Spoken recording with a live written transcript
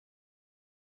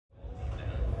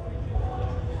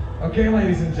Okay,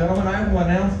 ladies and gentlemen, I will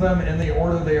announce them in the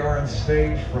order they are on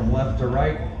stage from left to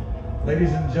right.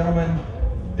 Ladies and gentlemen,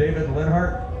 David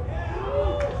Linhart,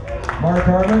 Mark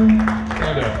Harmon,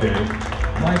 Stand up, Dave.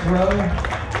 Mike Rowe,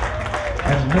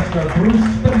 and Mr. Bruce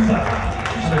Spencer.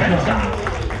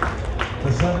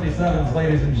 The 77s,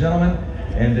 ladies and gentlemen.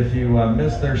 And if you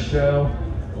missed their show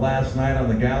last night on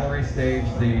the gallery stage,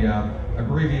 the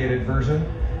abbreviated version,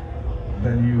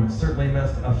 then you certainly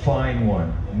missed a fine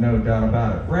one, no doubt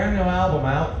about it. Brand new album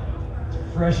out,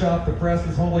 fresh off the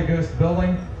presses, Holy Ghost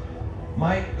Building.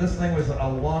 Mike, this thing was a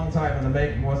long time in the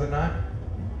making, was it not?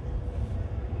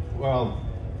 Well,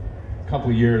 a couple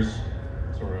of years,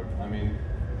 sort of. I mean,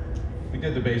 we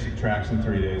did the basic tracks in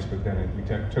 3 days, but then we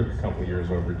took a couple of years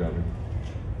overdubbing.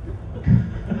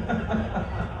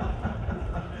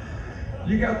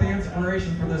 You got the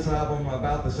inspiration for this album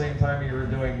about the same time you were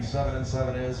doing 7 and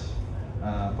 7 Is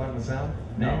Fun with Sound?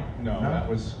 No, that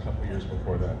was a couple of years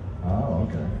before that. Oh,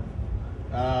 okay.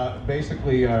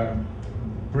 Basically,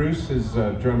 Bruce is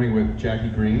drumming with Jackie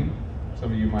Green.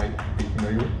 Some of you might be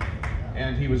familiar with.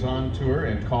 And he was on tour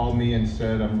and called me and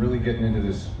said, I'm really getting into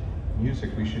this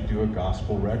music. We should do a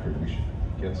gospel record. We should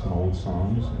get some old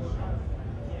songs, and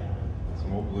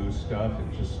some old blues stuff,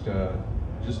 and just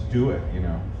do it, you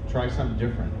know. Try something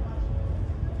different.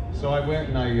 So I went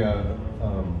and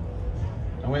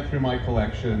I went through my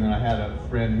collection, and then I had a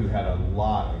friend who had he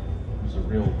was a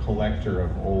real collector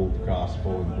of old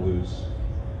gospel and blues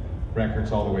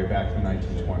records all the way back to the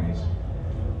 1920s.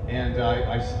 And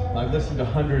I listened to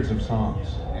hundreds of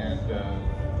songs and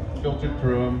filtered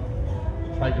through them,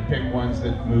 tried to pick ones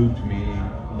that moved me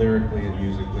lyrically and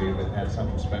musically, that had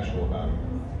something special about them.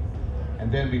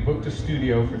 And then we booked a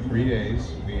studio for 3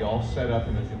 days. We all set up,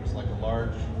 and it was like a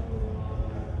large,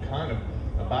 kind of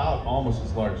about almost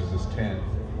as large as this tent.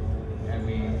 And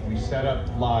we set up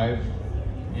live.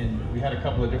 We had a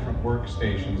couple of different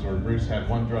workstations where Bruce had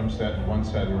one drum set in one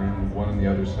side of the room, one on the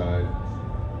other side.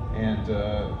 And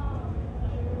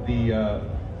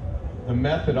the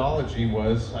methodology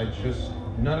was,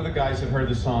 none of the guys had heard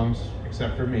the songs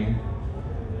except for me.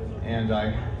 And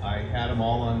I had them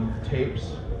all on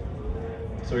tapes.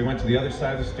 So we went to the other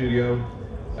side of the studio.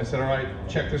 I said, all right,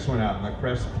 check this one out. And I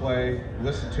pressed play,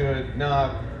 listened to it.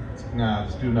 Nah,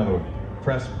 let's do another one.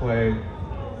 Press play.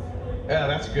 Yeah,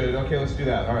 that's good. Okay, let's do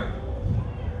that. All right.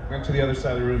 Went to the other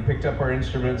side of the room, picked up our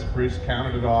instruments. Bruce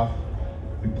counted it off.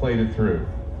 We played it through.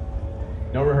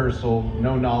 No rehearsal,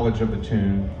 no knowledge of the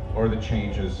tune or the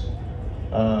changes.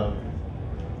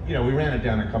 You know, we ran it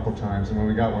down a couple times, and when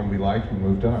we got one we liked, we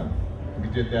moved on. We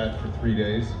did that for 3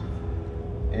 days,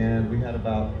 and we had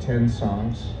about 10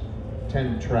 songs,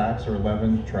 10 tracks or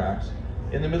 11 tracks.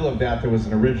 In the middle of that, there was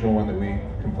an original one that we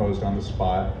composed on the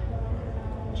spot,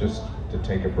 just to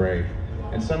take a break.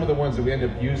 And some of the ones that we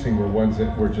ended up using were ones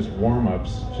that were just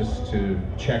warm-ups, just to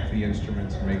check the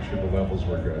instruments and make sure the levels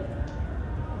were good.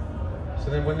 So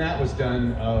then when that was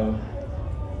done,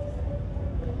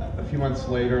 a few months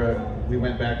later, we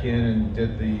went back in and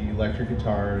did the electric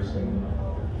guitars, and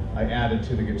I added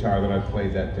to the guitar that I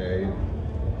played that day.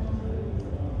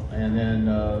 And then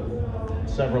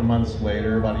several months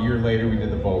later, about a year later, we did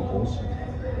the vocals.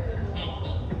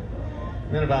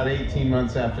 And then about 18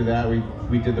 months after that,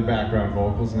 we did the background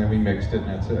vocals, and then we mixed it, and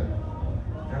that's it.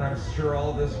 And I'm sure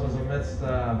all this was amidst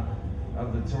of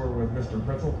the tour with Mr.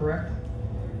 Pritzl, correct?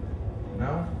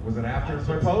 No? Was it after? I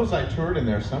suppose I toured in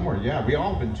there somewhere. Yeah, we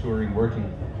all been touring, working.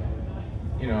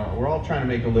 You know, we're all trying to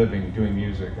make a living doing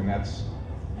music, and that's,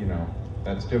 you know,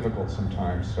 that's difficult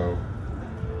sometimes. So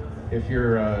if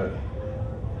you're,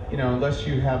 you know, unless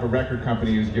you have a record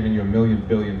company who's giving you $1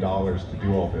 billion to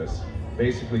do all this,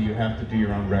 basically you have to do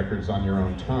your own records on your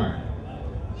own time.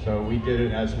 So we did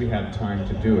it as we had time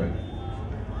to do it.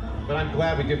 But I'm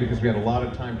glad we did, because we had a lot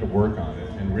of time to work on it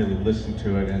and really listen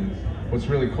to it. And what's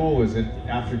really cool is that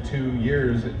after 2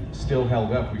 years, it still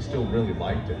held up. We still really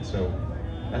liked it. So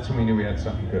that's when we knew we had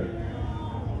something good.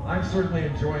 I'm certainly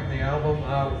enjoying the album.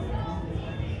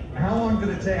 How long did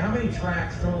it take? How many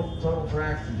tracks, total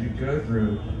tracks, did you go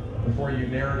through before you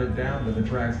narrowed it down to the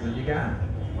tracks that you got?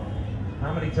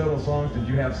 How many total songs did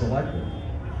you have selected?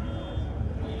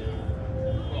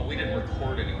 Well, we didn't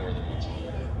record any more than once.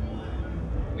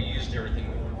 We used everything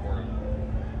we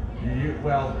recorded.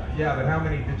 Well, yeah, but how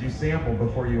many did you sample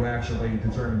before you actually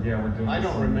determined, yeah, we're doing this? I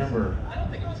don't remember. I don't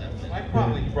think it was that many. I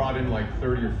probably brought in like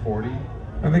 30 or 40.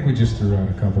 I think we just threw out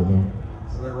a couple though.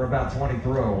 So there were about 20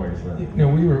 throwaways then. No,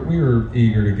 we were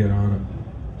eager to get on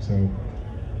it. So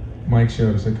Mike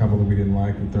showed us a couple that we didn't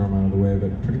like, we throw them out of the way,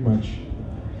 but pretty much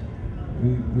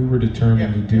we were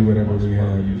determined to do whatever we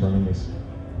had in front of us.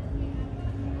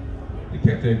 We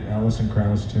picked the Alison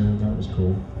Krauss tune, that was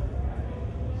cool.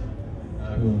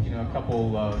 you know, a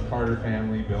couple Carter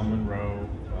family, Bill Monroe.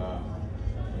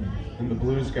 And the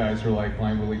blues guys are like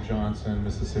Blind Willie Johnson,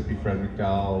 Mississippi Fred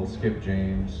McDowell, Skip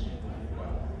James.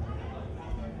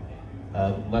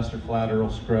 Lester Flatt,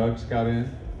 Earl Scruggs got in.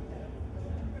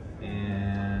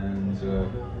 And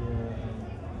Doctor,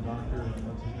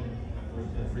 what's his name?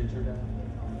 The preacher guy?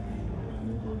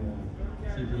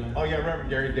 oh yeah, Reverend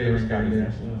Gary Davis got in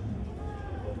there.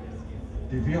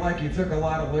 Do you feel like you took a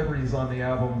lot of liberties on the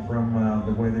album from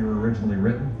the way they were originally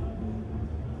written?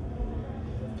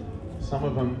 Some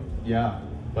of them, yeah,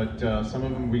 but some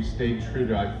of them we stayed true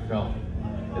to, I felt,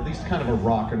 at least kind of a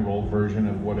rock and roll version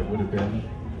of what it would have been.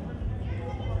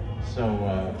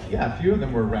 So, yeah, a few of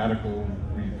them were radical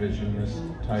revisionist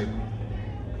type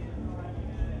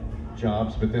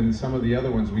jobs, but then some of the other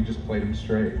ones, we just played them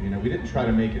straight. You know, we didn't try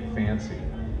to make it fancy.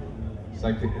 It's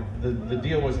like the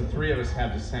deal was the three of us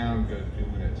had to sound good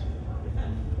doing it,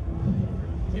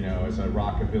 you know, as a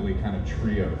rockabilly kind of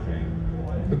trio thing.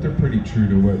 But they're pretty true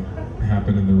to what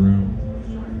happened in the room.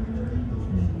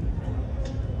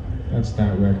 That's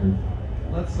that record.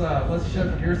 Let's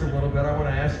shift gears a little bit. I want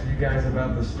to ask you guys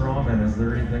about the Strawmen. Is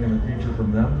there anything in the future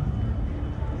from them?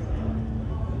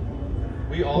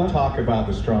 We all talk about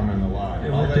the Strawmen a lot.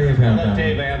 Yeah, I'll let Dave have that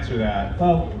Dave one. answer that.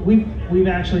 Well, we've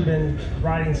actually been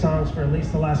writing songs for at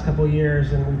least the last couple of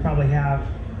years, and we probably have,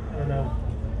 I don't know,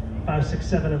 5, 6,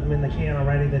 7 of them in the can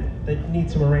already that need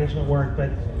some arrangement work. But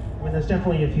I mean, there's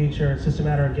definitely a future. It's just a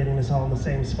matter of getting us all in the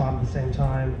same spot at the same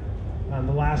time.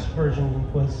 The last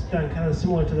version was done kind of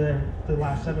similar to the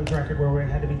last Sevens record, where it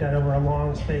had to be done over a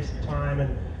long space of time.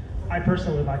 And I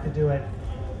personally would like to do it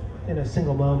in a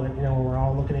single moment, you know, when we're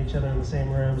all looking at each other in the same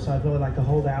room. So I'd really like to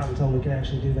hold out until we can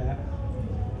actually do that.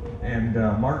 And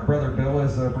Mark, brother Bill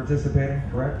is participating,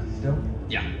 correct? Still?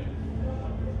 Yeah.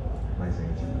 Nice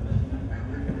answer.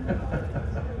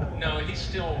 No, he's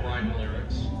still writing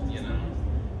lyrics, you know.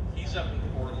 He's up in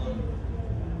Portland,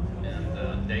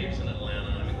 and Dave's in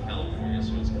Atlanta. I'm in California,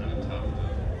 so it's kind of tough to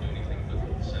do anything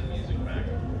but send music back.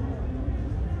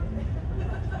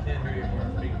 Can't hear you,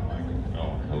 Mark. Big mic.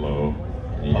 Oh, Hello.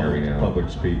 Can you hear me now? Public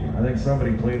speaking. I think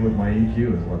somebody played with my EQ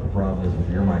is what the problem is with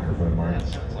your microphone, Mark. that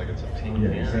sounds like it's a tin Yeah,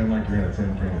 can. you sound like you're in a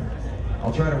tin can.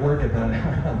 I'll try to work at that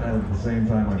at the same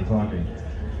time I'm talking.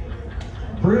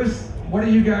 Bruce, what do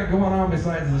you got going on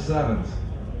besides the Sevens?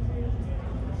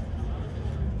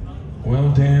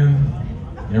 Well, Dan,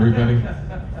 everybody,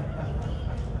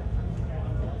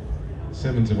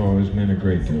 Sevens have always meant a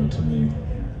great deal to me.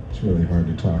 It's really hard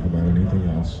to talk about anything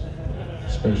else,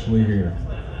 especially here.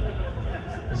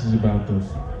 This is about I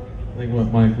think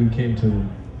what, Mike, we came to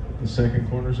the second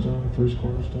Cornerstone, first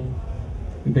Cornerstone?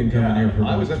 We've been coming here for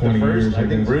I was about at 20 the first. years, I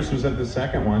think guess. Bruce was at the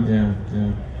second one. Yeah,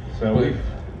 yeah. So But- we.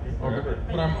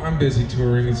 But I'm busy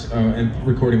touring and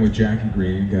recording with Jackie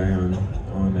Green, a guy on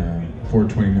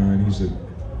 429. He's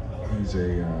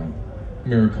a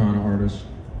Americana artist.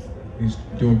 He's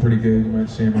doing pretty good. You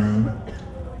might see him around.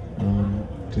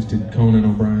 Just did Conan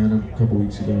O'Brien a couple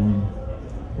weeks ago, and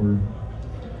we're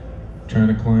trying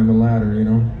to climb the ladder, you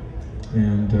know.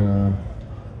 And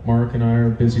Mark and I are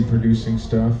busy producing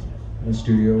stuff in the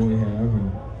studio we have,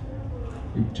 and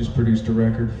we just produced a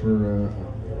record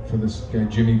for this guy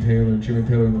Jimmy Taylor. Jimmy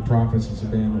Taylor and the Prophets is a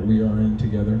band that we are in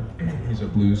together. He's a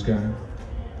blues guy.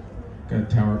 Got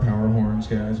Tower Power Horns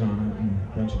guys on it and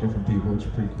a bunch of different people. It's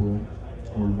pretty cool.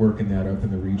 We're working that up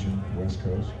in the region, West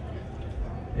Coast.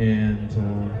 And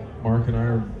Mark and I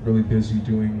are really busy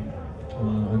doing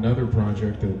another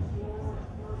project that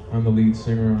I'm the lead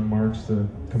singer on. Mark's the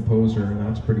composer, and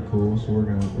that's pretty cool. So we're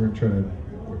gonna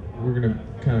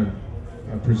kind of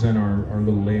present our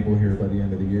little label here by the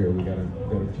end of the year. We got a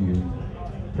few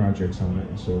projects on it,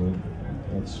 and so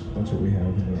that's what we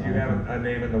have. Do you have a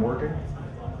name in the working?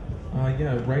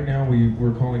 Yeah, right now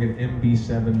we're calling it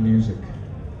MB7 Music.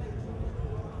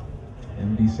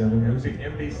 MB7 Music.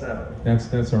 MB7.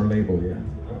 That's our label, yeah.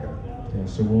 Okay. Yeah,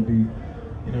 so we'll be,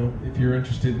 you know, if you're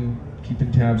interested in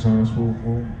keeping tabs on us,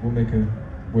 we'll make a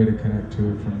way to connect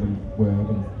to it from the web,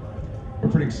 and we're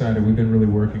pretty excited. We've been really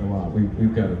working a lot.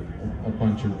 We've got a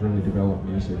bunch of really developed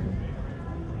music, and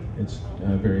it's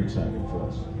very exciting for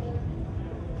us.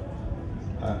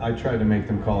 I tried to make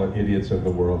them call it Idiots of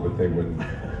the World, but they wouldn't.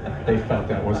 They felt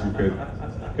that wasn't good.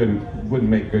 Wouldn't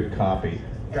make good copy.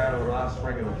 Got a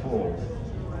offspring of the Fools.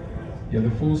 Yeah,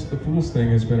 the Fools thing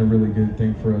has been a really good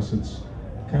thing for us. It's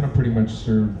kind of pretty much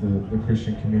served the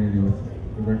Christian community with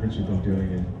the records we've been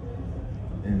doing,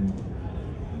 and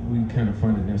we kind of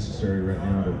find it necessary right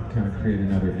now to kind of create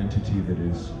another entity that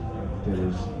is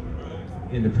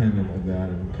independent of that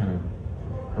and kind of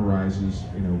arises,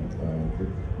 you know,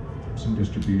 with some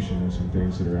distribution and some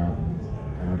things that are out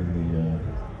in the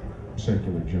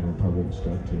secular general public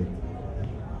stuff too.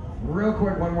 Real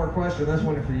quick, one more question. This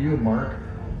one for you, Mark.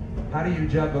 How do you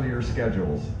juggle your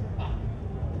schedules?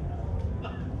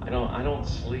 I don't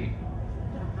sleep.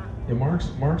 Yeah,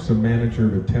 Mark's a manager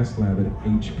of a test lab at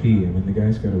HP. I mean, the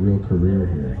guy's got a real career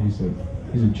here. He's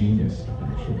a genius,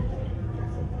 actually.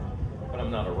 But I'm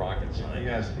not a rocket scientist.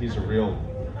 Yes, he's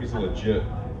a legit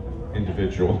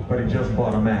individual. But he just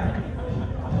bought a Mac.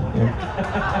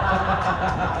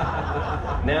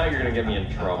 Now you're gonna get me in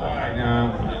trouble. I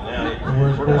know.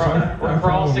 We're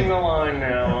crossing the line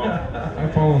now.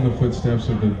 I follow in the footsteps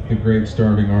of the great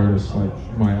starving artists like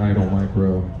my idol Mike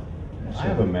Rowe. I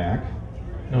have a Mac.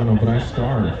 No, but I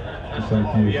starve. Just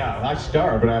like you. Yeah, I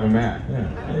star, but I have a Mac. Yeah,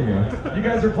 there you go. You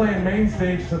guys are playing main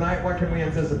stage tonight. What can we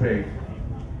anticipate?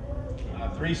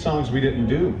 3 songs we didn't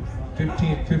do.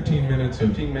 15 minutes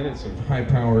 15 minutes of of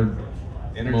high-powered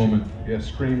energy. moment. Yeah,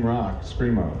 scream rock,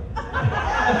 screamo.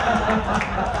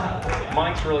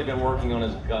 Mike's really been working on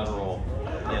his guttural,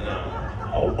 you know.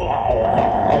 Oh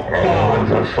God!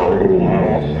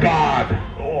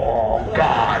 Oh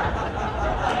God!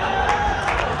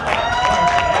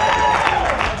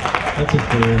 That's a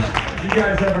first. You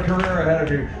guys have a career ahead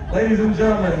of you. Ladies and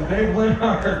gentlemen, Dave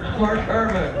Linhart, Mark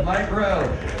Herman, Mike Rowe,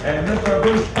 and Mr.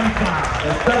 Bruce Spencer,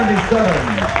 the 77.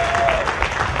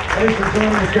 Thanks for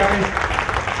joining us, guys.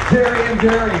 Terry and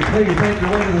Jerry, please make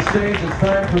your way to the stage. It's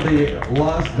time for the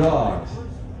Lost Dogs.